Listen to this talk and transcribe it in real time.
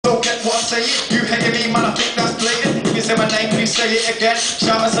what I'm saying. You hating me, man, I think that's blatant. If you say my name, please say it again.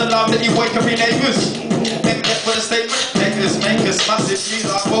 Shout us alarm that you wake up your neighbours. And get for the statement, haters make us massive. Me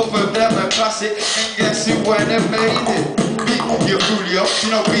like both of them a classic. And guess who when they made it? You're Julio, you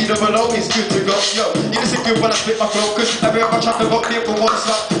know B-double-O is good to go. Yo, you listen good when I spit my flow, cause every other track I got there for one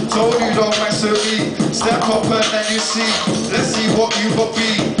stop. Told you don't mess with me. Step up and then you see. Let's see what you got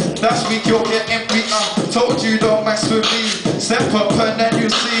be. Last week you're getting beat up. Told you don't mess with me. Step up and then you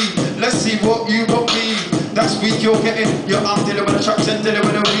see. Let's see what you got be. Last week you're getting your arm dealing with the traps and dealing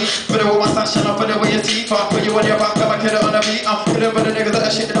with the weed. Put it with my stash and I'll put it with your teeth. I'll put you on your back, I'ma kill it on the beat. I'm putting with the niggas that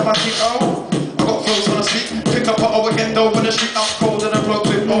are shitting on my teeth. Oh, I got flows when I speak. Pick up a O again though in the street. I'm cold and I'm broke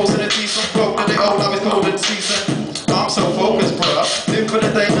with balls in a decent flow. And they all love is cold in season. I'm so focused, bruh. Live for the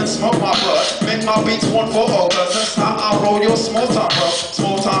day and smoke my blood. Make my beats one for all, cause that's how I roll your small time, bro.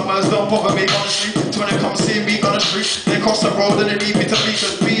 Small timers don't bother me on the street. When they come see me on the street, they cross the road and they leave me to be.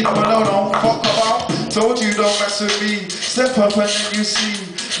 Cause beat up alone, don't fuck about. Told you don't mess with me. Step up and then you see.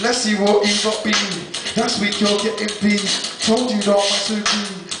 Let's see what you got be. Last week you're getting beat. Told you don't mess with me.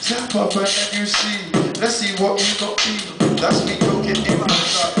 Step up and then you see. Let's see what you got be. Last week you're getting beat.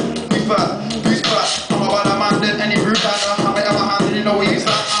 We fat, who's fat? I'm about a man than any rude bad. I haven't ever handled, you know we use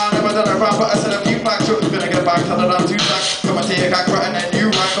that. I never done a rap, but I said a few back. You're gonna get back, tell I'm too back. Come and take a crack right and then you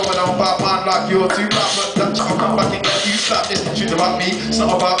rank. Going on about man like you're too bad. But that I'll come back and get you slapped. It's the truth about me, it's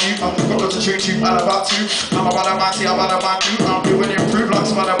not about you. I've got lots of truth, you and about you. I'm about a man, see I'm about a man too. I'm doing improve like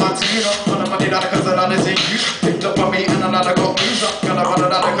Spider-Man too, you know. On the money that cause the land is in use. Picked up on me and another got me.